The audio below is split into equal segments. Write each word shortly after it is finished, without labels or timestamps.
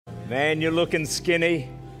Man, you're looking skinny.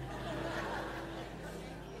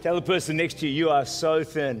 Tell the person next to you, you are so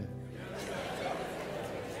thin.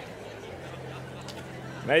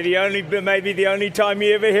 Maybe the only time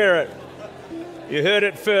you ever hear it. You heard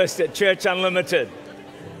it first at Church Unlimited.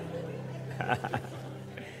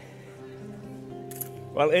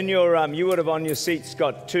 Well, in your you would have on your seats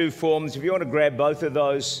got two forms. If you want to grab both of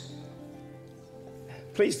those,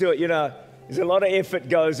 please do it. You know, there's a lot of effort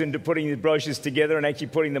goes into putting the brochures together and actually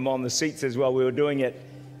putting them on the seats as well. We were doing it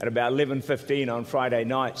at about 11:15 on Friday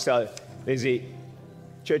night. So there's the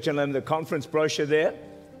Church Unlimited conference brochure there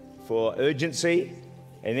for urgency,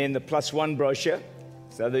 and then the +1 brochure.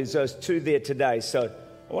 So there's those two there today. So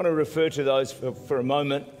I want to refer to those for a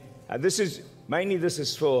moment. This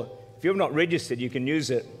is for, if you've not registered, you can use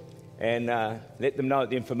it and let them know at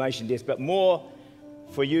the information desk, but more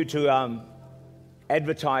for you to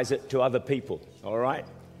advertise it to other people, all right?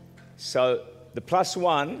 So the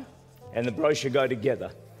 +1 and the brochure go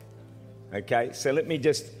together, okay? So let me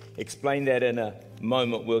just explain that in a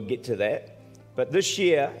moment. We'll get to that. But this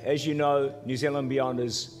year, as you know, New Zealand Beyond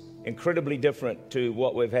is incredibly different to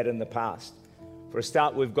what we've had in the past. For a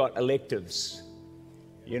start, we've got electives,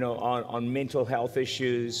 you know, on mental health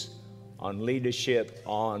issues, on leadership,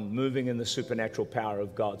 on moving in the supernatural power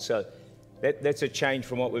of God. So that's a change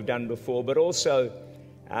from what we've done before. But also,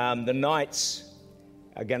 the nights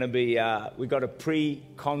are going to be, we've got a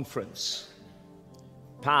pre-conference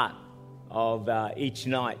part of each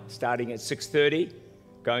night, starting at 6:30,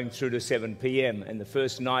 going through to 7 p.m. And the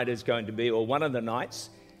first night is going to be, or one of the nights,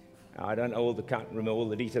 can't remember all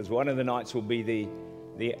the details. One of the nights will be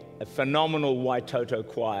the phenomenal Waitoto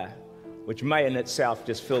choir, which may in itself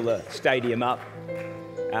just fill the stadium up.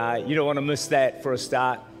 You don't want to miss that for a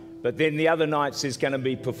start. But then the other nights there's going to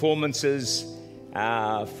be performances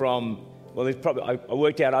there's probably, I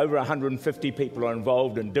worked out over 150 people are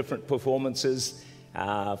involved in different performances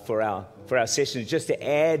for our sessions, just to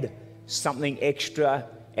add something extra,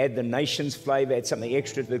 add the nation's flavor, add something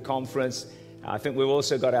extra to the conference. I think we've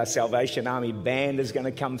also got our Salvation Army band is going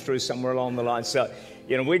to come through somewhere along the line. So,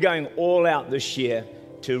 you know, we're going all out this year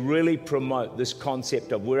to really promote this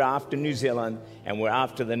concept of we're after New Zealand and we're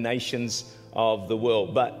after the nations of the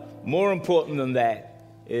world. But more important than that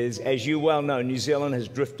is, as you well know, New Zealand has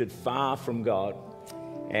drifted far from God,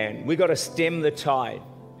 and we've got to stem the tide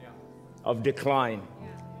of decline.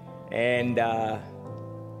 And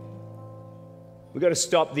we've got to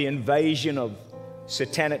stop the invasion of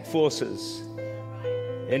satanic forces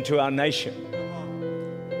into our nation.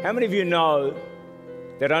 How many of you know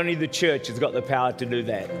that only the church has got the power to do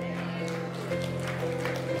that?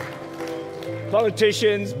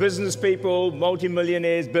 Politicians, business people,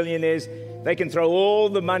 multimillionaires, billionaires, they can throw all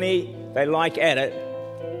the money they like at it,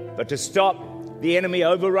 but to stop the enemy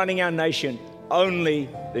overrunning our nation, only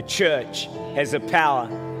the church has the power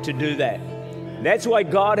to do that. That's why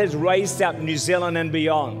God has raised up New Zealand and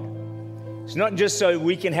Beyond. It's not just so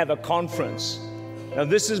we can have a conference. Now,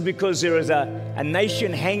 this is because there is a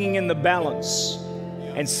nation hanging in the balance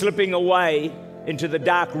and slipping away into the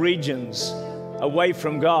dark regions, away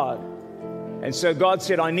from God. And so God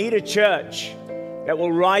said, I need a church that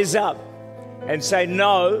will rise up and say,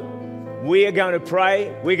 no, we are going to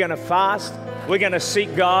pray, we're going to fast, we're going to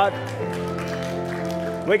seek God,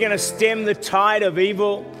 we're going to stem the tide of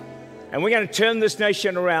evil, and we're going to turn this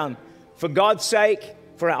nation around for God's sake,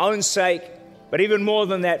 for our own sake, but even more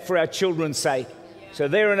than that, for our children's sake. So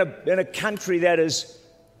they're in a country that is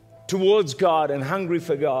towards God and hungry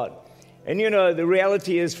for God. And you know, the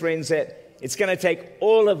reality is, friends, that it's going to take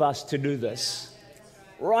all of us to do this.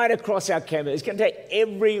 Right across our campus. It's going to take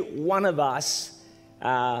every one of us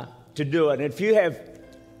to do it. And if you have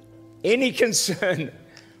any concern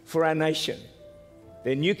for our nation,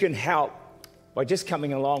 then you can help by just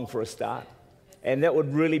coming along for a start. And that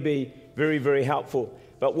would really be very, very helpful.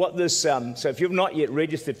 But what this, so if you've not yet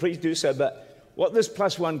registered, please do so. But what this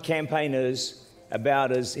 +1 campaign is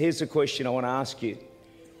about is, here's the question I want to ask you.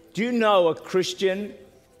 Do you know a Christian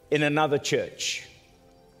in another church?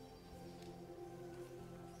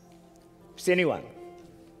 Just anyone?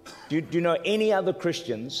 Do you know any other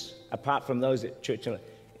Christians apart from those at church?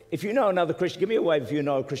 If you know another Christian, give me a wave if you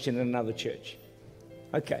know a Christian in another church.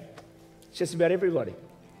 Okay. It's just about everybody.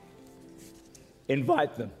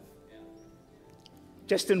 Invite them.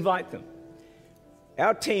 Just invite them.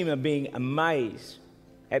 Our team are being amazed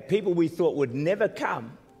at people we thought would never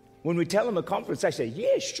come. When we tell them a conference, they say,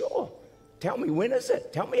 yeah, sure. Tell me, when is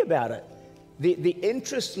it? Tell me about it. The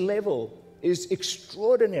interest level is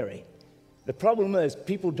extraordinary. The problem is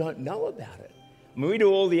people don't know about it. I mean, we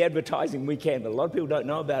do all the advertising we can, but a lot of people don't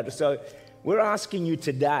know about it. So we're asking you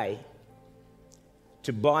today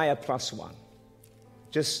to buy a plus one.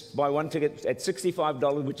 Just buy one ticket at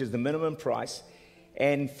 $65, which is the minimum price,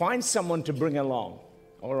 and find someone to bring along,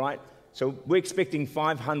 all right? So we're expecting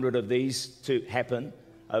 500 of these to happen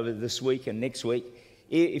over this week and next week.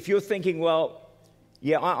 If you're thinking, well,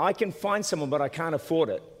 yeah, I can find someone, but I can't afford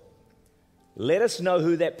it, let us know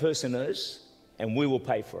who that person is, and we will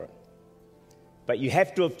pay for it. But you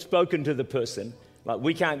have to have spoken to the person. Like,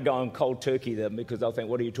 we can't go and cold turkey them because they'll think,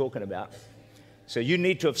 what are you talking about? So you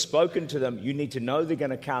need to have spoken to them. You need to know they're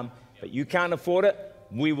going to come, but you can't afford it.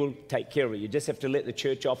 We will take care of it. You just have to let the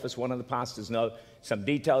church office, one of the pastors, know some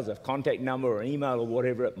details, a contact number or an email or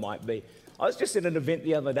whatever it might be. I was just at an event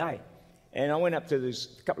the other day, and I went up to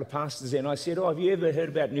a couple of pastors there, and I said, have you ever heard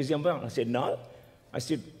about New Zealand Bhana? I said, no. I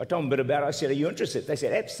told them a bit about it. I said, are you interested? They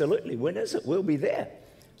said, absolutely. When is it? We'll be there.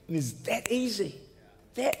 And it's that easy.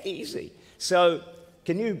 That easy. So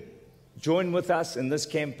can you join with us in this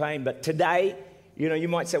campaign? But today, you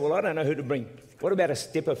might say, well, I don't know who to bring. What about a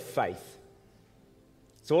step of faith?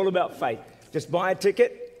 It's all about faith. Just buy a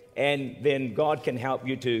ticket, and then God can help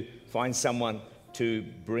you to find someone to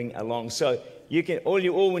bring along. So you can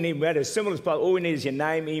all we need, as simple as possible, all we need is your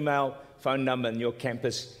name, email, phone number, and your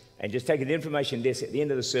campus, and just take the information desk at the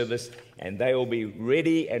end of the service, and they will be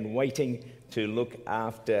ready and waiting to look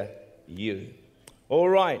after you. All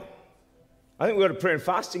right. I think we've got a prayer and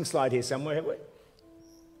fasting slide here somewhere, have we?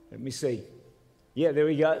 Let me see. Yeah, there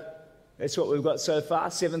we go. That's what we've got so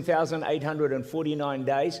far, 7,849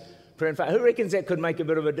 days. Prayer and fasting. Who reckons that could make a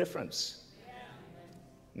bit of a difference?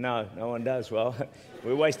 No one does. Well,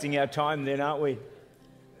 we're wasting our time then, aren't we?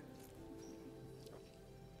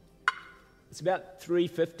 It's about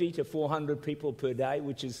 350 to 400 people per day,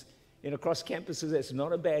 which is, across campuses, that's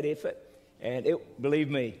not a bad effort. And believe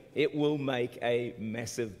me, it will make a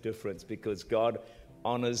massive difference because God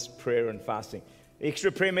honors prayer and fasting. The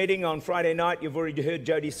extra prayer meeting on Friday night, you've already heard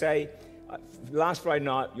Jody say, last Friday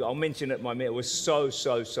night, I'll mention it, it was so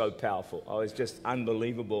powerful. I was just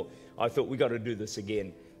unbelievable. I thought, we got to do this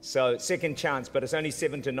again. So second chance, but it's only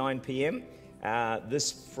 7 to 9 p.m.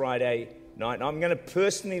 This Friday night. And I'm going to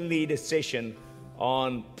personally lead a session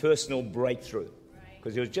on personal breakthrough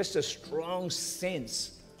because there was just a strong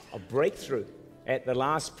sense of breakthrough at the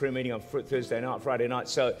last prayer meeting on Friday night.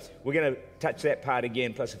 So we're going to touch that part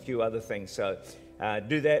again, plus a few other things. So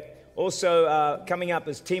do that. Also, coming up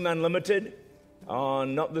is Team Unlimited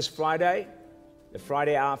on not this Friday, the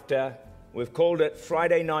Friday after. We've called it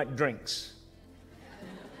Friday Night Drinks.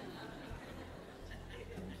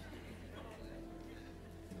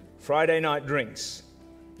 Friday Night Drinks.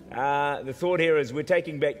 The thought here is we're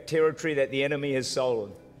taking back territory that the enemy has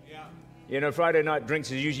stolen. Friday Night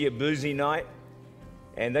Drinks is usually a boozy night,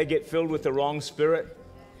 and they get filled with the wrong spirit.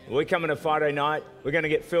 We're coming to Friday night. We're going to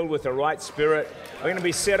get filled with the right spirit. We're going to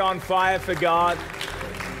be set on fire for God.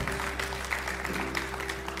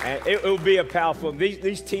 And it will be a powerful...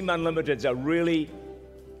 These Team Unlimiteds are really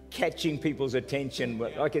catching people's attention.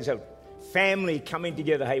 Like it's a family coming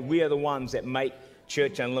together. Hey, we are the ones that make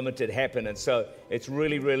Church Unlimited happen. And so it's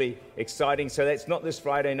really, really exciting. So that's not this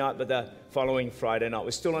Friday night, but the following Friday night.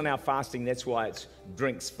 We're still on our fasting. That's why it's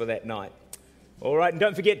drinks for that night. All right, and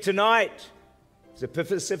don't forget tonight, it's a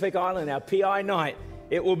Pacific Island, our PI night.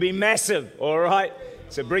 It will be massive, all right?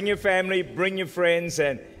 So bring your family, bring your friends,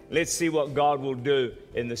 and let's see what God will do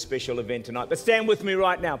in the special event tonight. But stand with me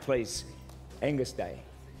right now, please. Angus Day.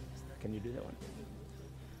 Can you do that one?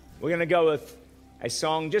 We're going to go with a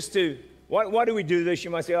song just to... Why do we do this? You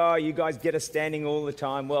might say, oh, you guys get us standing all the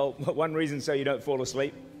time. Well, one reason so you don't fall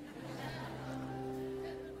asleep.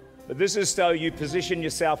 But this is so you position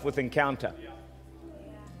yourself with encounter.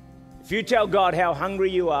 If you tell God how hungry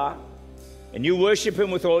you are and you worship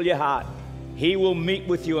Him with all your heart, He will meet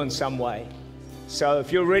with you in some way. So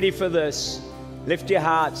if you're ready for this, lift your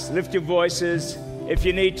hearts, lift your voices. If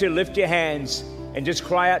you need to, lift your hands and just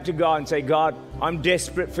cry out to God and say, God, I'm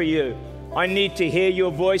desperate for you. I need to hear your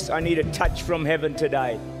voice. I need a touch from heaven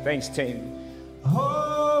today. Thanks, team.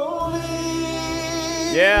 Holy,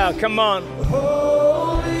 yeah, come on.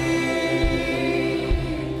 Holy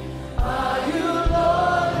are you, Lord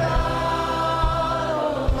God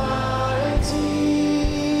Almighty.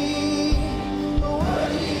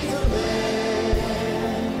 Worthy is the Lamb.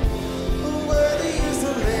 Worthy is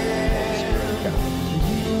the Lamb.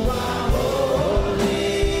 You are holy.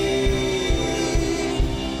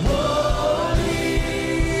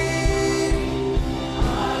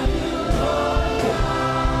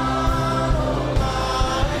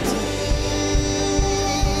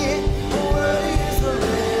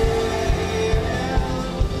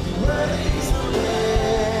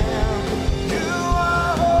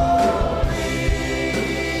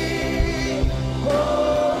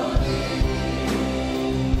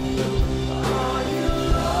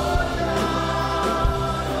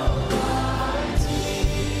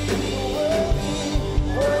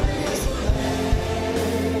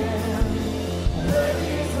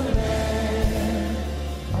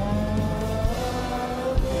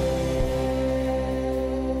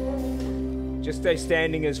 Just stay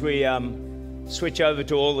standing as we switch over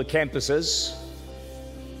to all the campuses.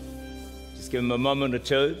 Just give them a moment or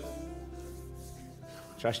two.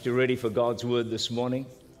 Trust you're ready for God's word this morning.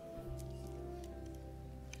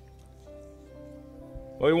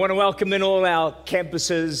 Well, we want to welcome in all our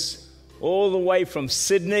campuses, all the way from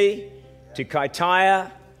Sydney to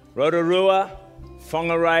Kaitaia, Rotorua,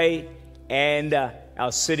 Whangarei, and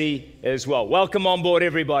our city as well. Welcome on board,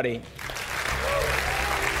 everybody.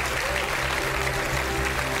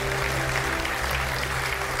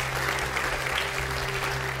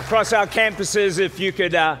 Across our campuses, if you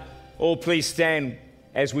could all please stand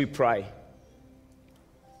as we pray.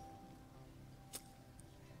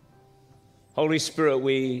 Holy Spirit,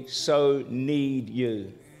 we so need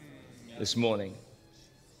you this morning.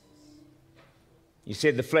 You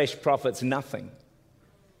said the flesh profits nothing,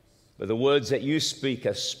 but the words that you speak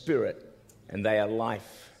are spirit and they are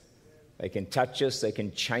life. They can touch us, they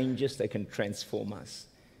can change us, they can transform us.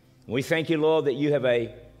 And we thank you, Lord, that you have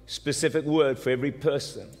a specific word for every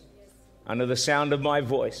person under the sound of my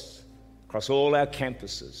voice across all our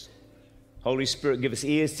campuses. Holy Spirit, give us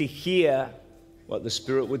ears to hear what the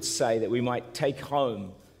Spirit would say, that we might take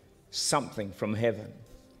home something from heaven.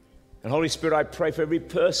 And Holy Spirit, I pray for every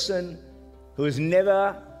person who has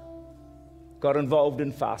never got involved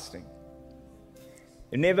in fasting,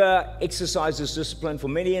 who never exercised this discipline for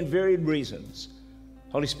many and varied reasons.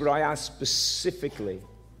 Holy Spirit, I ask specifically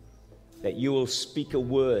that you will speak a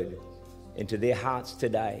word into their hearts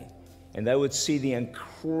today, and they would see the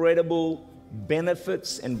incredible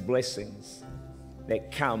benefits and blessings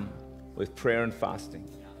that come with prayer and fasting.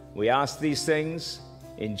 We ask these things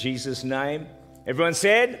in Jesus' name. Everyone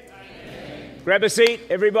said? Amen. Grab a seat,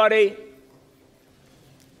 everybody.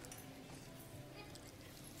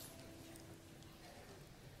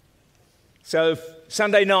 So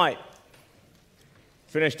Sunday night,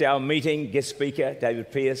 finished our meeting, guest speaker,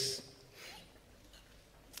 David Pierce.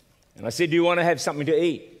 And I said, do you want to have something to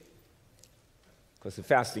eat? Because the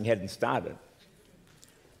fasting hadn't started. And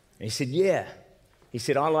he said, yeah. He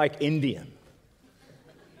said, I like Indian.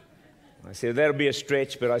 I said, that'll be a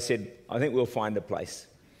stretch, but I said, I think we'll find a place.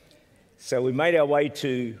 So we made our way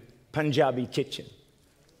to Punjabi kitchen.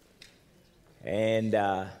 And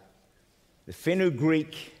the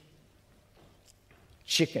fenugreek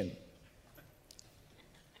chicken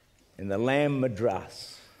and the lamb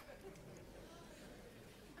madras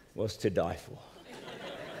was to die for.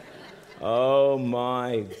 Oh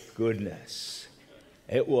my goodness.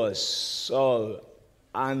 It was so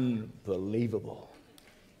unbelievable.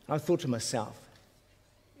 I thought to myself,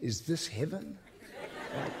 is this heaven?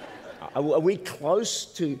 Are we close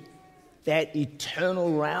to that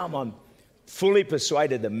eternal realm? I'm fully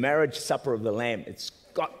persuaded the marriage supper of the Lamb, it's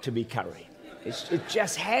got to be curry. It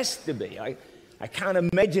just has to be. I can't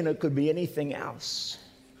imagine it could be anything else.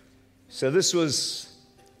 So this was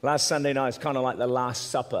last Sunday night. It's kind of like the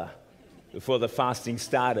Last Supper before the fasting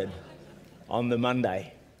started on the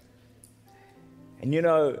Monday. And you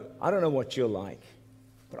know, I don't know what you're like,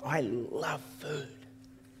 but I love food.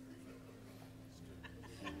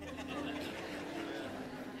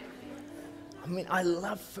 I mean, I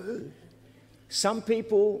love food. Some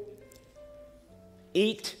people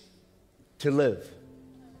eat to live.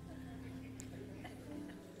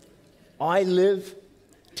 I live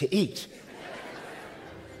to eat.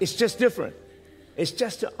 It's just different. It's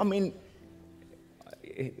just, I mean,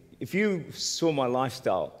 if you saw my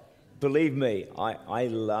lifestyle, believe me, I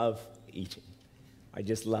love eating. I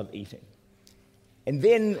just love eating. And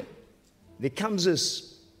then there comes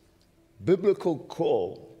this biblical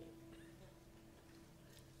call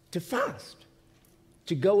to fast,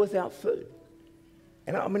 to go without food.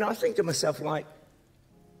 And I mean, I think to myself, like,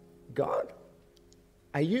 God,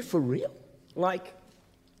 are you for real? Like,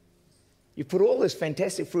 you put all this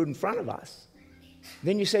fantastic food in front of us,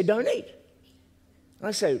 then you say, don't eat. And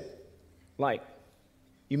I say, like,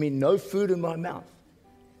 you mean no food in my mouth?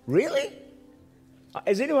 Really?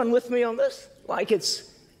 Is anyone with me on this? Like, it's,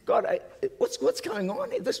 God, what's going on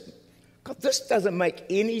here? This doesn't make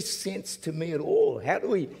any sense to me at all. How do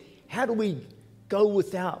we go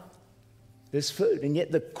without this food? And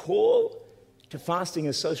yet the call to fasting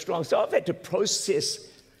is so strong. So I've had to process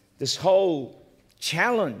this whole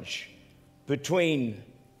challenge between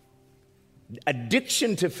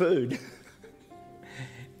addiction to food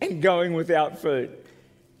and going without food.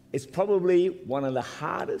 It's probably one of the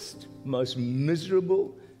hardest, most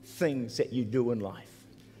miserable things that you do in life.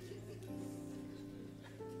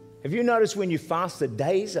 Have you noticed when you fast, the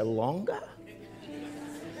days are longer?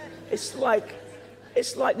 It's like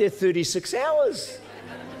they're 36 hours.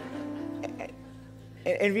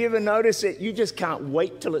 And have you ever noticed that you just can't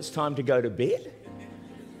wait till it's time to go to bed?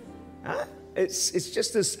 Huh? It's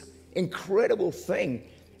just this incredible thing.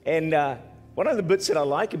 And one of the bits that I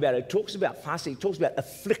like about it talks about fasting. It talks about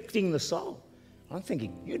afflicting the soul. I'm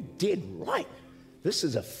thinking, you're dead right. This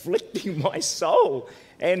is afflicting my soul.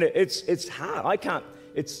 And it's hard. I can't,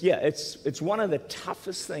 it's one of the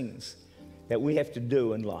toughest things that we have to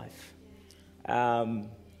do in life. And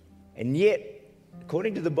yet,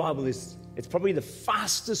 according to the Bible, it's probably the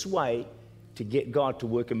fastest way to get God to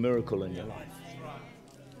work a miracle in your life.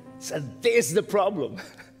 So there's the problem.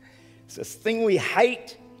 It's this thing we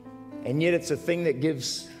hate, and yet it's a thing that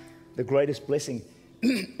gives the greatest blessing.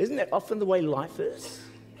 Isn't that often the way life is?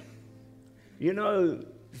 You know,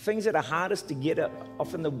 things that are hardest to get are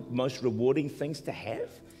often the most rewarding things to have.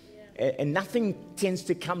 And nothing tends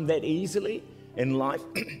to come that easily in life.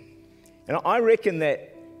 And I reckon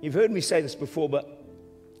that, you've heard me say this before, but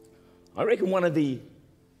I reckon one of the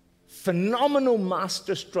phenomenal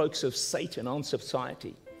masterstrokes of Satan on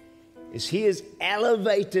society is he has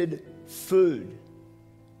elevated food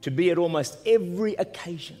to be at almost every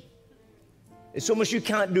occasion. It's almost you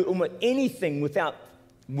can't do almost anything without,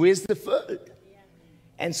 where's the food?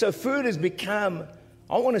 And so food has become,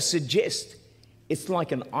 I want to suggest, it's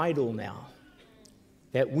like an idol now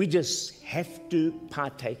that we just have to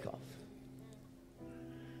partake of.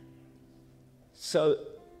 So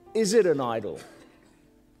is it an idol?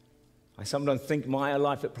 I sometimes think my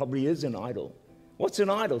life, it probably is an idol. What's an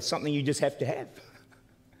idol? Something you just have to have.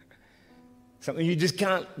 Something you just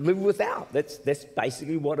can't live without. That's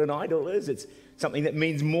basically what an idol is. It's something that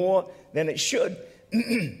means more than it should.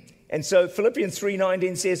 And so Philippians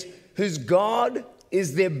 3:19 says, whose God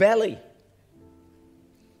is their belly,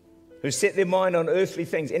 who set their mind on earthly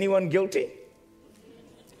things. Anyone guilty?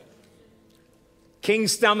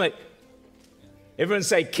 King's stomach. Everyone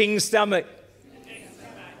say king's stomach.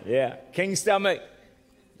 Yeah, king's stomach.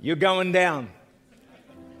 You're going down.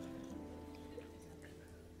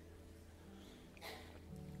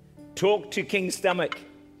 Talk to king's stomach.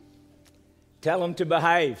 Tell him to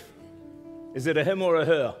behave. Is it a him or a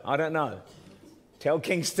her? I don't know. Tell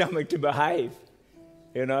king's stomach to behave.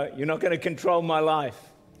 You know, you're not going to control my life.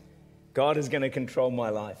 God is going to control my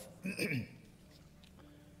life.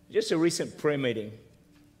 Just a recent prayer meeting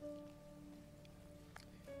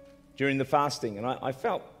during the fasting, and I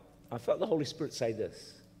felt the Holy Spirit say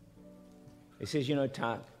this. He says, you know,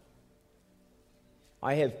 Tak,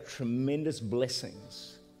 I have tremendous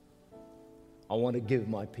blessings I want to give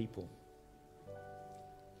my people,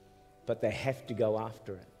 but they have to go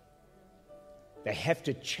after it. They have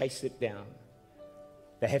to chase it down.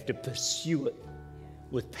 They have to pursue it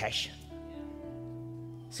with passion.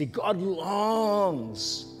 See, God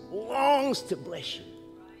longs to bless you.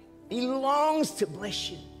 He longs to bless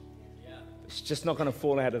you. It's just not going to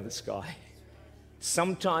fall out of the sky.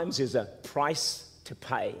 Sometimes there's a price to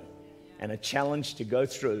pay and a challenge to go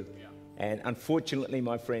through. And unfortunately,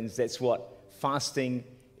 my friends, that's what fasting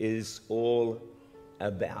is all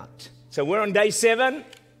about. So we're on day 7.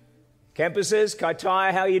 Campuses,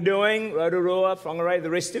 Kaitaia, how are you doing? Rotorua, Whangarei, the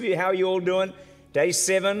rest of you, how are you all doing? Day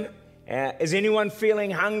 7. Is anyone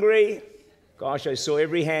feeling hungry? Gosh, I saw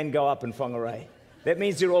every hand go up in Whangarei. That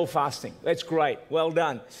means they're all fasting. That's great. Well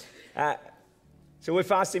done. So we're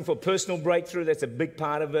fasting for personal breakthrough. That's a big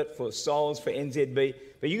part of it, for souls, for NZB.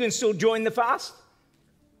 But you can still join the fast.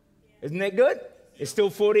 Isn't that good? There's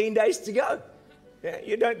still 14 days to go. Yeah,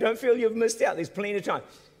 you don't feel you've missed out. There's plenty of time.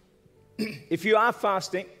 If you are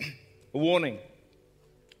fasting, a warning.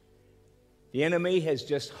 The enemy has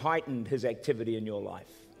just heightened his activity in your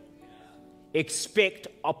life. Expect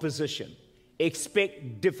opposition.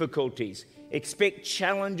 Expect difficulties. Expect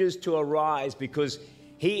challenges to arise, because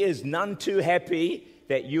he is none too happy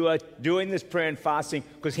that you are doing this prayer and fasting,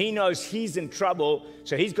 because he knows he's in trouble.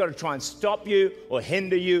 So he's got to try and stop you or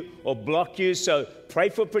hinder you or block you. So pray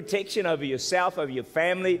for protection over yourself, over your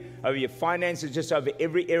family, over your finances, just over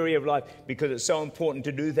every area of life, because it's so important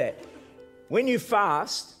to do that. When you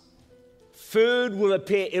fast, food will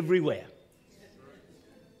appear everywhere.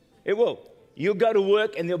 It will. You'll go to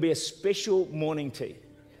work and there'll be a special morning tea.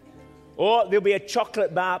 Or there'll be a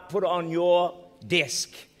chocolate bar put on your desk.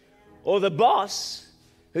 Or the boss,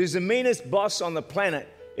 who's the meanest boss on the planet,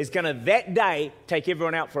 is going to that day take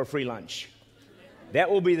everyone out for a free lunch. That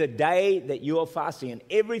will be the day that you are fasting, and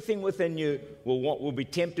everything within you will be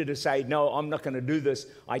tempted to say, no, I'm not going to do this.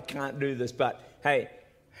 I can't do this. But hey,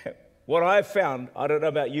 what I've found, I don't know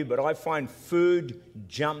about you, but I find food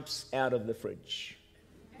jumps out of the fridge.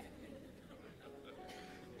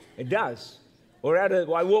 It does. Or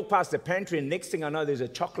I walk past the pantry, and next thing I know, there's a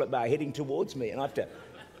chocolate bar heading towards me, and I have to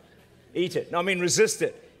eat it. No, I mean, resist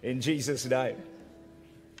it in Jesus' name.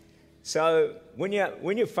 So when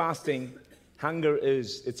you're fasting,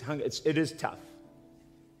 it is tough.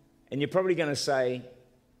 And you're probably going to say,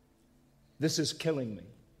 this is killing me.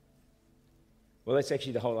 Well, that's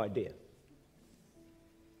actually the whole idea.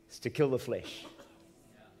 It's to kill the flesh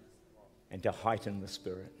and to heighten the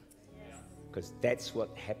spirit. Because that's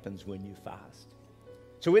what happens when you fast.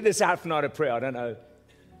 So with this half night of prayer, I don't know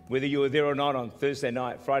whether you were there or not on Thursday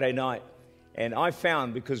night, Friday night, and I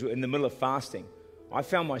found, because we're in the middle of fasting, I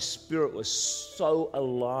found my spirit was so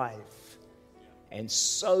alive and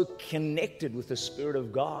so connected with the Spirit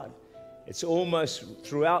of God. It's almost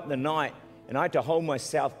throughout the night, and I had to hold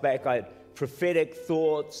myself back. I had prophetic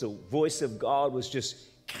thoughts. The voice of God was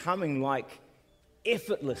just coming like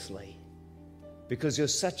effortlessly, because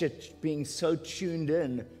you're being so tuned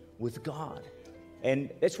in with God.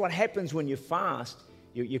 And that's what happens when you fast.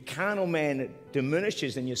 Your carnal man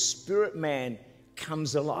diminishes and your spirit man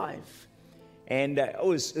comes alive. And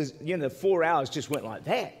the 4 hours just went like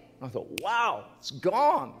that. I thought, wow, it's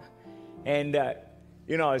gone. And, I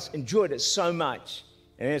enjoyed it so much.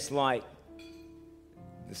 And it's like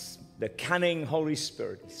the cunning Holy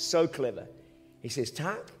Spirit, he's so clever. He says,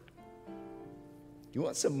 Tak, do you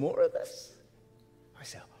want some more of this? I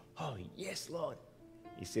said, oh, yes, Lord.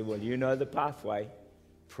 He said, well, you know the pathway,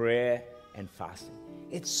 prayer and fasting.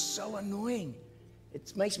 It's so annoying.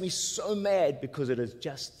 It makes me so mad because it is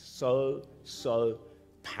just so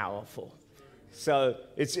powerful. So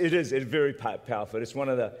it's very powerful. It's one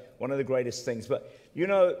of the greatest things. But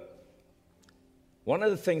one of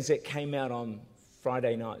the things that came out on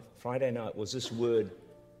Friday night was this word: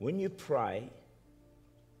 when you pray,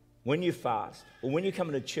 when you fast, or when you come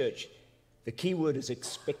into church, the key word is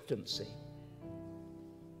expectancy.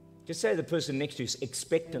 Just say to the person next to you,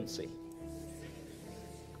 expectancy.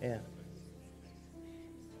 Yeah.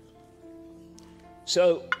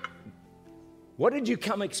 So, what did you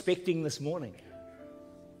come expecting this morning?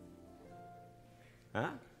 Huh?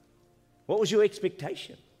 What was your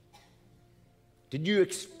expectation? Did you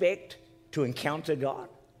expect to encounter God?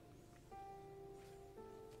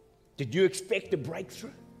 Did you expect a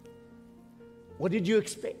breakthrough? What did you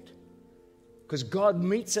expect? Because God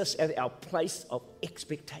meets us at our place of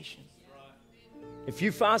expectation. If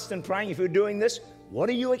you fast and praying, if you're doing this, what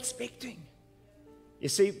are you expecting? You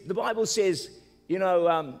see, the Bible says,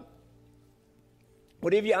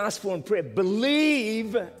 whatever you ask for in prayer,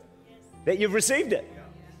 believe that you've received it,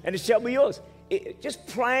 and it shall be yours. Just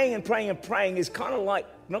praying and praying and praying is kind of like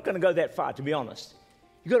not going to go that far, to be honest.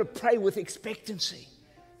 You've got to pray with expectancy.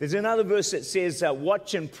 There's another verse that says,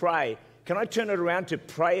 watch and pray. Can I turn it around to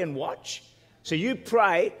pray and watch? So you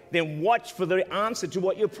pray, then watch for the answer to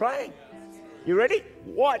what you're praying. You ready?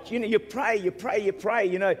 Watch. You pray. You're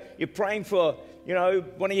praying for,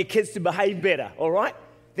 one of your kids to behave better, all right?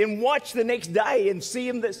 Then watch the next day and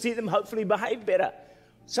see them hopefully behave better.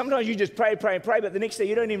 Sometimes you just pray, but the next day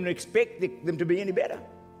you don't even expect them to be any better.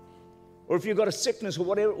 Or if you've got a sickness or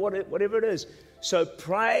whatever it is. So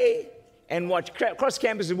pray and watch. Cross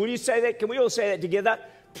campuses, will you say that? Can we all say that together?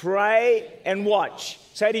 Pray and watch.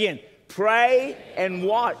 Say it again. Pray and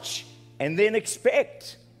watch, and then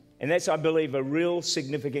expect. And that's, I believe, a real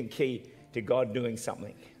significant key to God doing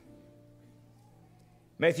something.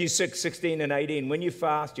 Matthew 6:16 and 18. When you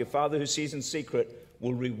fast, your Father who sees in secret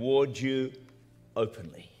will reward you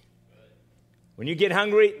openly. When you get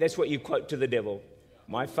hungry, that's what you quote to the devil.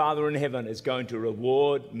 My Father in heaven is going to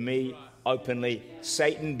reward me openly.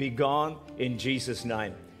 Satan, be gone in Jesus'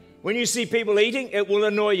 name. When you see people eating, it will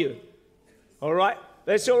annoy you. All right?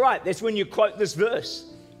 That's all right. That's when you quote this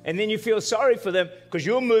verse. And then you feel sorry for them because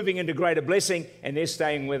you're moving into greater blessing and they're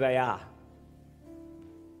staying where they are.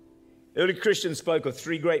 Early Christians spoke of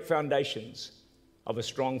 3 great foundations of a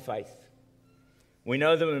strong faith. We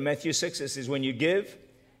know them in Matthew 6. It says, when you give.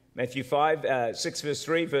 Matthew 6 verse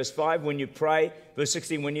 3, verse 5, when you pray. Verse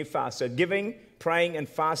 16, when you fast. So giving, praying, and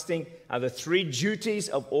fasting are the 3 duties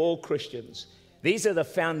of all Christians. These are the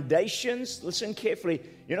foundations. Listen carefully.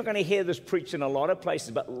 You're not going to hear this preached in a lot of places,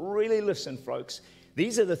 but really listen, folks.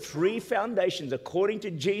 These are the 3 foundations, according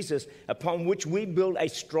to Jesus, upon which we build a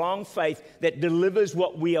strong faith that delivers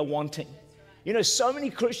what we are wanting. So many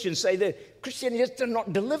Christians say that Christianity just does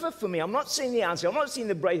not deliver for me. I'm not seeing the answer. I'm not seeing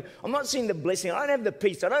the breakthrough. I'm not seeing the blessing. I don't have the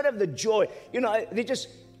peace. I don't have the joy.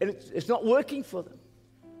 It's not working for them.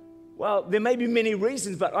 Well, there may be many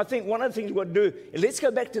reasons, but I think one of the things we've got to do is let's go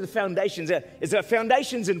back to the foundations. Is there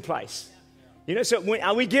foundations in place? So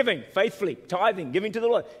are we giving faithfully, tithing, giving to the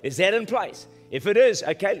Lord? Is that in place? If it is,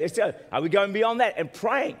 okay, let's go. Are we going beyond that and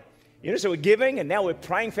praying? So we're giving and now we're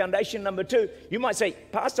praying. Foundation number 2. You might say,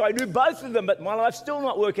 Pastor, I do both of them, but my life's still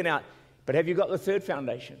not working out. But have you got the third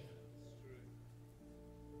foundation?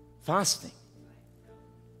 Fasting.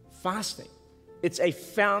 Fasting. It's a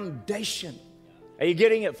foundation. Are you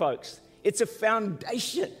getting it, folks? It's a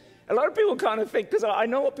foundation. A lot of people kind of think, because I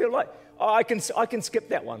know what people are like, oh, I can skip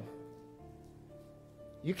that one.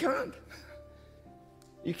 You can't.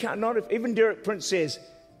 You can't. Not if, even Derek Prince says,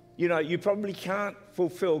 you probably can't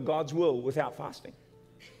fulfill God's will without fasting.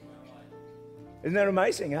 Isn't that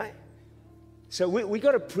amazing, eh? So we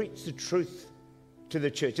got to preach the truth to the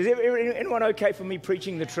church. Is anyone okay for me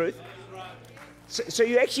preaching the truth? So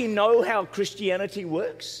you actually know how Christianity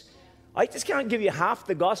works? I just can't give you half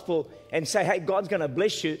the gospel and say, hey, God's going to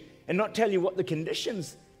bless you, and not tell you what the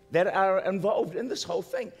conditions that are involved in this whole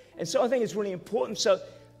thing. And so I think it's really important. So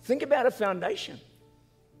think about a foundation.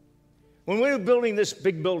 When we were building this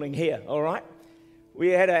big building here, all right, we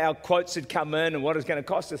had our quotes that come in and what it's going to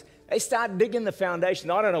cost us. They start digging the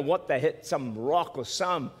foundation. I don't know what they hit, some rock or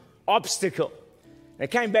some obstacle. They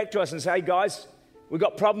came back to us and said, hey, guys, we've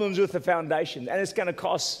got problems with the foundation, and it's going to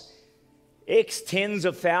cost X tens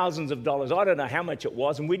of thousands of dollars. I don't know how much it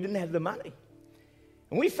was, and we didn't have the money.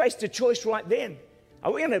 And we faced a choice right then.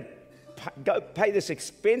 Are we going to go pay this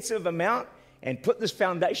expensive amount and put this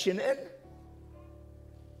foundation in?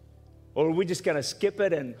 Or are we just going to skip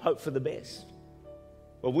it and hope for the best?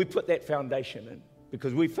 Well, we put that foundation in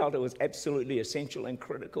because we felt it was absolutely essential and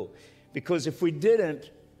critical. Because if we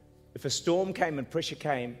didn't, if a storm came and pressure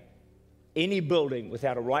came, any building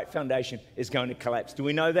without a right foundation is going to collapse. Do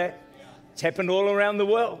we know that? It's happened all around the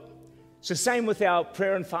world. So same with our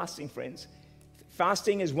prayer and fasting, friends.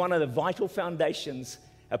 Fasting is one of the vital foundations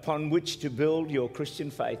upon which to build your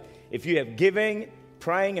Christian faith. If you have giving,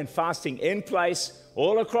 praying, and fasting in place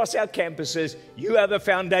all across our campuses, you have a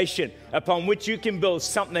foundation upon which you can build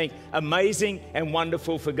something amazing and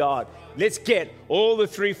wonderful for God. Let's get all the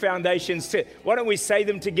three foundations. Why don't we say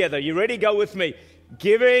them together? You ready? Go with me.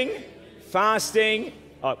 Giving, fasting,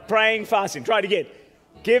 praying, fasting. Try it again.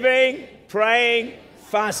 Giving, praying,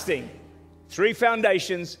 fasting. Three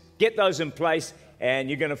foundations. Get those in place, and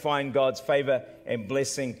you're going to find God's favor and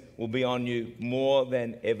blessing will be on you more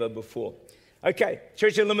than ever before. Okay,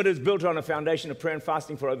 Church Unlimited is built on a foundation of prayer and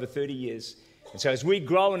fasting for over 30 years. And so as we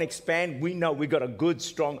grow and expand, we know we've got a good,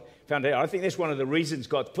 strong foundation. I think that's one of the reasons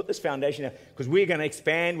God's put this foundation out, because we're going to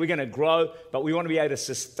expand, we're going to grow, but we want to be able to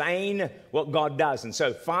sustain what God does. And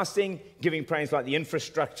so fasting, giving, praying is like the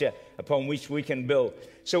infrastructure upon which we can build.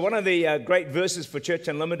 So one of the great verses for Church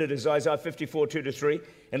Unlimited is Isaiah 54, 2-3.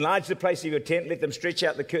 Enlarge the place of your tent, let them stretch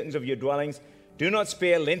out the curtains of your dwellings. Do not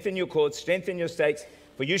spare, lengthen your cords, strengthen your stakes,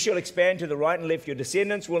 for you shall expand to the right and left. Your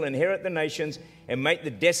descendants will inherit the nations and make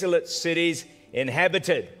the desolate cities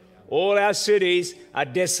inhabited. All our cities are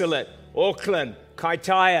desolate. Auckland,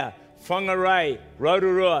 Kaitaia, Whangarei,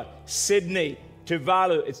 Rotorua, Sydney,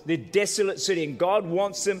 Tuvalu. It's the desolate city, and God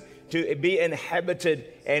wants them to be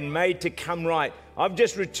inhabited and made to come right. I've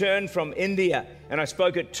just returned from India, and I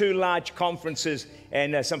spoke at 2 large conferences,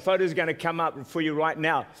 and some photos are going to come up for you right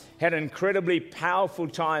now. Had an incredibly powerful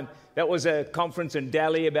time. That was a conference in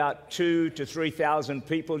Delhi, about 2,000 to 3,000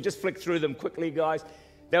 people. Just flick through them quickly, guys.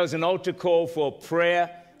 That was an altar call for prayer.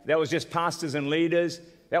 That was just pastors and leaders.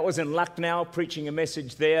 That was in Lucknow, preaching a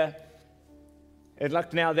message there. At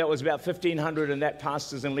Lucknow, that was about 1,500 in that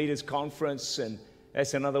pastors and leaders conference, and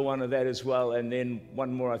that's another one of that as well. And then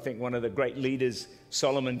one more, I think, one of the great leaders,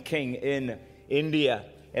 Solomon King in India.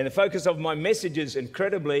 And the focus of my messages,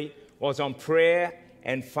 incredibly, was on prayer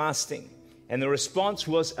and fasting. And the response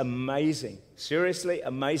was amazing, seriously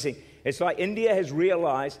amazing. It's like India has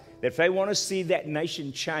realized that if they want to see that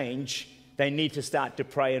nation change, they need to start to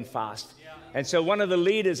pray and fast. Yeah. And so one of the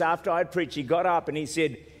leaders, after I'd preached, he got up and he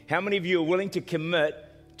said, how many of you are willing to commit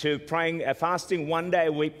to praying, fasting one day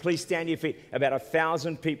a week? Please stand to your feet. About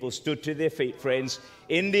 1,000 people stood to their feet, friends.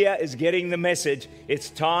 India is getting the message. It's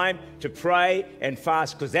time to pray and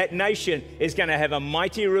fast, because that nation is going to have a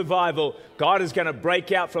mighty revival. God is going to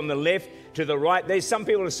break out from the left to the right. There's some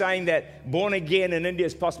people are saying that born again in India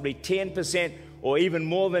is possibly 10% or even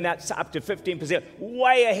more than that, up to 15%,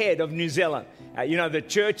 way ahead of New Zealand. The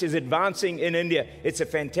church is advancing in India. It's a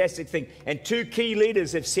fantastic thing. And 2 key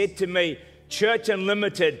leaders have said to me, Church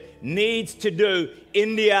Unlimited needs to do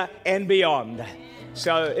India and beyond.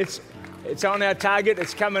 So it's on our target.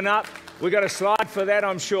 It's coming up. We've got a slide for that,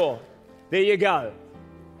 I'm sure. There you go.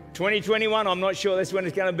 2021, I'm not sure that's when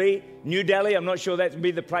it's going to be. New Delhi, I'm not sure that will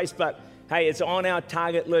be the place, but hey, it's on our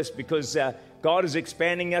target list because God is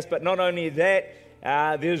expanding us. But not only that,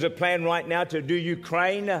 there's a plan right now to do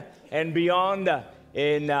Ukraine and beyond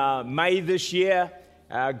in May this year,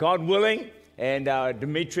 God willing. And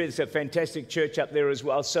Dimitri, it's a fantastic church up there as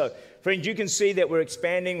well. So, friends, you can see that we're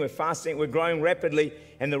expanding, we're fasting, we're growing rapidly.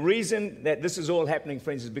 And the reason that this is all happening,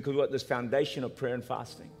 friends, is because we've got this foundation of prayer and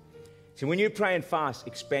fasting. See, when you pray and fast,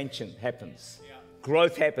 expansion happens.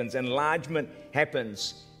 Growth happens, enlargement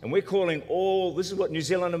happens. And we're calling this is what New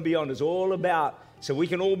Zealand and Beyond is all about. So we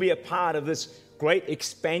can all be a part of this great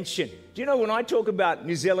expansion. Do you know, when I talk about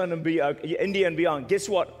New Zealand and beyond, India and beyond, guess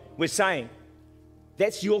what we're saying?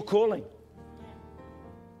 That's your calling.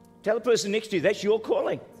 Tell the person next to you, that's your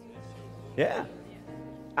calling. Yeah.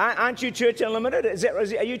 Aren't you Church Unlimited?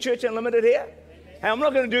 Are you Church Unlimited here? Hey, I'm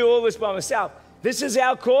not going to do all this by myself. This is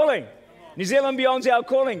our calling. New Zealand Beyond's our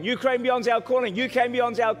calling. Ukraine Beyond's our calling. UK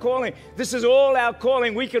Beyond's our calling. This is all our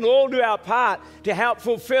calling. We can all do our part to help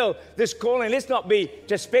fulfill this calling. Let's not be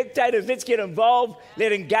just spectators. Let's get involved.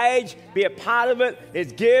 Let's engage. Be a part of it.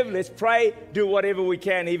 Let's give. Let's pray. Do whatever we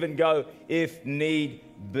can, even go if need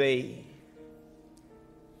be.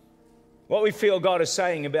 What we feel God is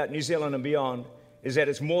saying about New Zealand and Beyond is that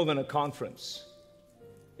it's more than a conference.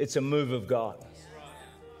 It's a move of God.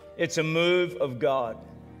 It's a move of God.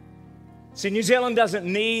 See, New Zealand doesn't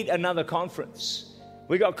need another conference.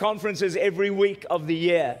 We got conferences every week of the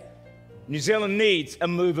year. New Zealand needs a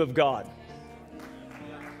move of God.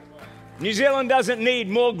 New Zealand doesn't need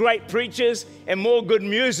more great preachers and more good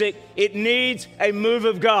music. It needs a move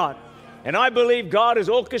of God. And I believe God is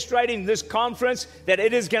orchestrating this conference, that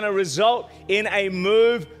it is going to result in a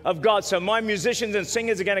move of God. So my musicians and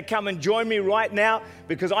singers are going to come and join me right now,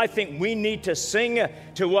 because I think we need to sing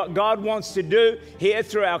to what God wants to do here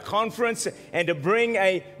through our conference and to bring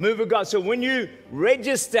a move of God. So when you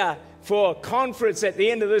register for a conference at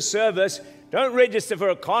the end of this service, don't register for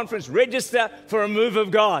a conference, register for a move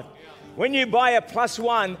of God. When you buy a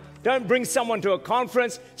 +1, don't bring someone to a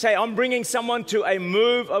conference. Say, I'm bringing someone to a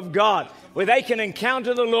move of God, where they can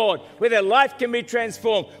encounter the Lord, where their life can be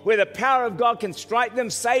transformed, where the power of God can strike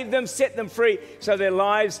them, save them, set them free, so their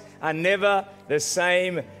lives are never the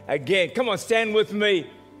same again. Come on, stand with me.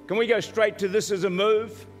 Can we go straight to this as a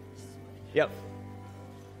move? Yep.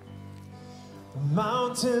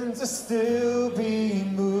 Mountains are still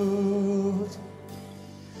being moved.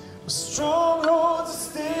 Strongholds are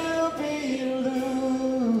still being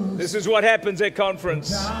loosed. This is what happens at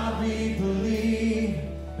conference. God, we believe.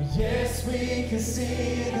 Yes, we can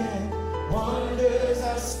see that wonders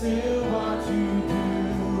are still what you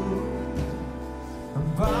do. Our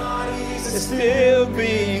bodies are still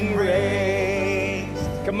being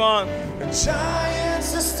raised. Come on. The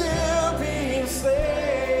giants are still being slain.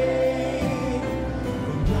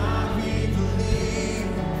 God, we believe.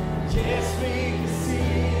 Yes, we can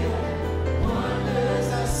see that wonders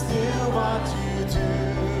are still what you do.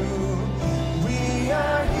 We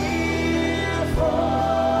are here for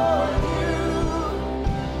you.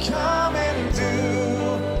 Come and do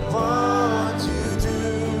what you do.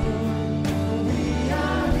 We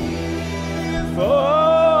are here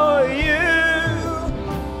For you.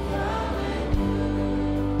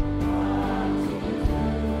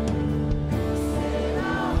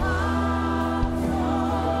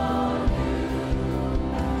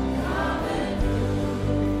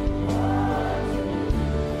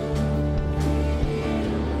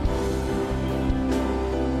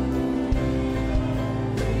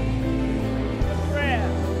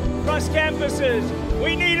 Cross campuses,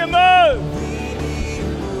 we need a move.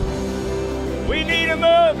 We need a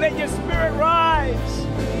move. Let your spirit rise.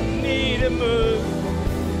 We need a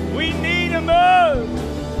move. We need a move.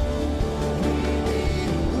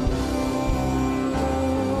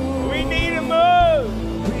 We need a move.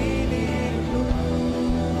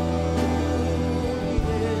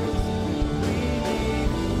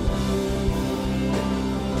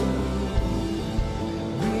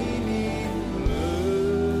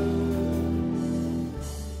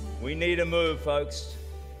 We need a move, folks.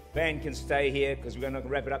 Band can stay here because we're going to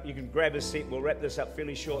wrap it up. You can grab a seat. We'll wrap this up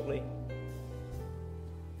fairly shortly.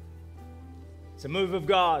 It's a move of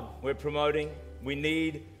God we're promoting. We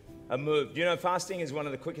need a move. Do you know fasting is one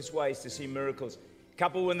of the quickest ways to see miracles?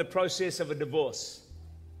 Couple in the process of a divorce,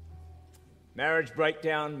 marriage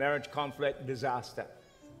breakdown, marriage conflict, disaster.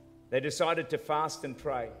 They decided to fast and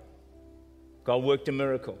pray. God worked a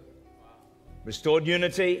miracle. Restored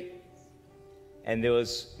unity, and there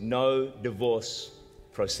was no divorce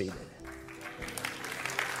proceeded.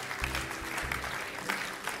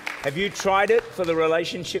 Have you tried it for the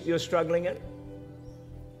relationship you're struggling in?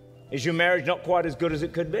 Is your marriage not quite as good as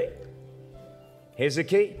it could be? Here's the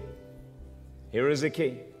key. Here is the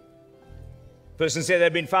key. Person said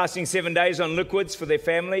they've been fasting 7 days on liquids for their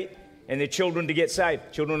family and their children to get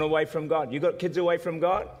saved. Children away from God. You got kids away from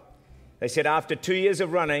God? They said after 2 years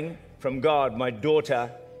of running from God, my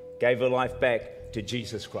daughter gave her life back to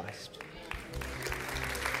Jesus Christ.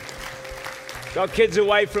 Got kids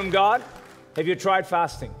away from God? Have you tried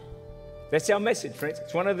fasting? That's our message, friends.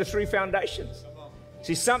 It's one of the 3 foundations.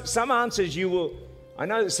 See, some answers you will, I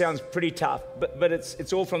know it sounds pretty tough, but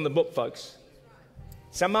it's all from the book, folks.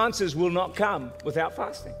 Some answers will not come without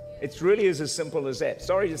fasting. It really is as simple as that.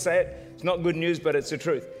 Sorry to say it. It's not good news, but it's the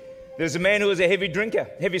truth. There's a man who was a heavy drinker,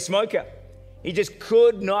 heavy smoker. He just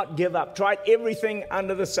could not give up. Tried everything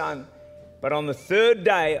under the sun. But on the 3rd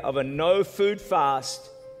day of a no-food fast,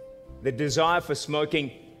 the desire for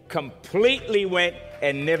smoking completely went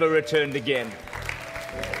and never returned again.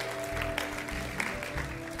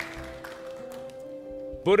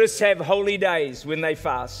 Buddhists have holy days when they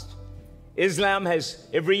fast. Islam has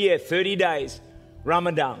every year 30 days,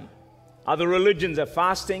 Ramadan. Other religions are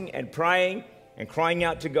fasting and praying and crying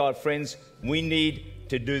out to God. Friends, we need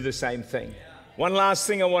to do the same thing. One last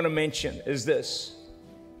thing I want to mention is this.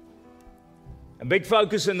 A big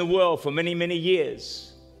focus in the world for many, many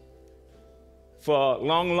years for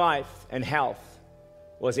long life and health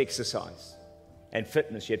was exercise and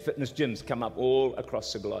fitness. You had fitness gyms come up all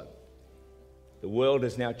across the globe. The world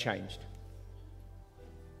has now changed.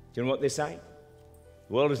 Do you know what they're saying?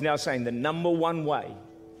 The world is now saying the number one way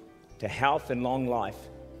to health and long life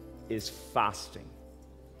is fasting.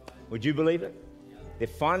 Would you believe it? They've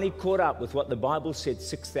finally caught up with what the Bible said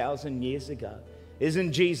 6,000 years ago.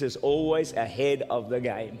 Isn't Jesus always ahead of the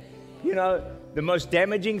game? You know, the most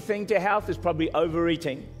damaging thing to health is probably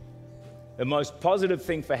overeating. The most positive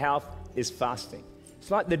thing for health is fasting. It's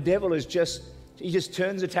like the devil is he just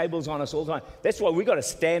turns the tables on us all the time. That's why we got to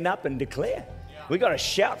stand up and declare. We got to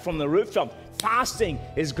shout from the rooftop, fasting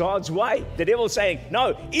is God's way. The devil's saying,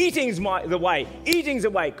 no, eating's the way. Eating's the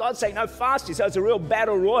way. God's saying, no, fasting. So it's a real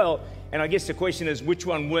battle royal. And I guess the question is, which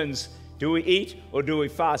one wins? Do we eat or do we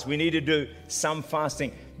fast? We need to do some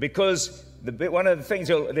fasting because one of the things,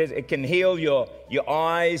 it can heal your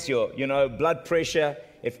eyes, your blood pressure.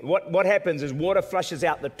 What happens is water flushes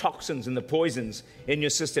out the toxins and the poisons in your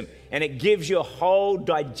system, and it gives your whole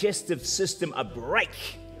digestive system a break.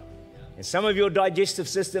 And some of your digestive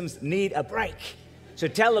systems need a break. So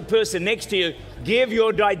tell the person next to you, give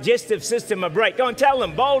your digestive system a break. Go and tell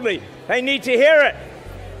them boldly. They need to hear it.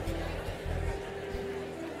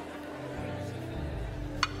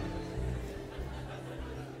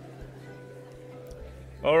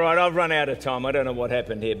 All right, I've run out of time. I don't know what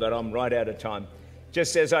happened here, but I'm right out of time.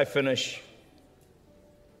 Just as I finish,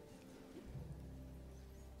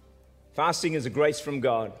 fasting is a grace from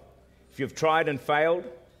God. If you've tried and failed,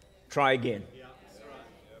 try again.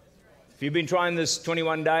 If you've been trying this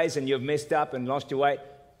 21 days and you've messed up and lost your weight,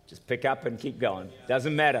 just pick up and keep going.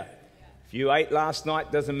 Doesn't matter. If you ate last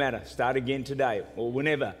night, doesn't matter. Start again today or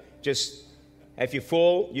whenever. Just, if you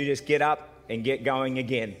fall, you just get up and get going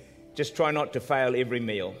again. Just try not to fail every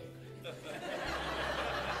meal.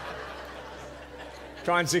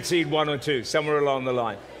 Try and succeed one or two, somewhere along the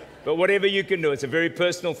line. But whatever you can do, it's a very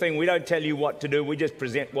personal thing. We don't tell you what to do. We just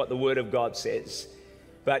present what the Word of God says.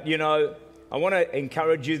 But, I want to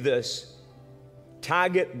encourage you this.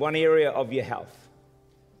 Target one area of your health.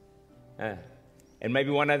 And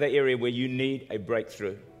maybe one other area where you need a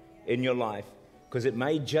breakthrough in your life. Because it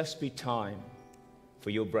may just be time for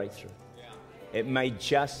your breakthrough. It may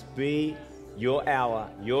just be your hour,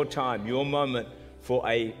 your time, your moment for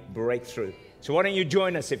a breakthrough. So why don't you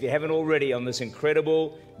join us, if you haven't already, on this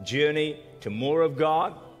incredible journey to more of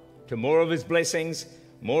God, to more of His blessings,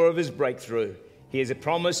 more of His breakthrough. He has a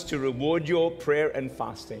promise to reward your prayer and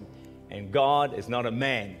fasting. And God is not a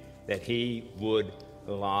man that He would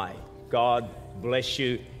lie. God bless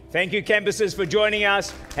you. Thank you, campuses, for joining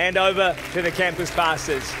us. Hand over to the campus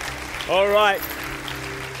pastors. All right.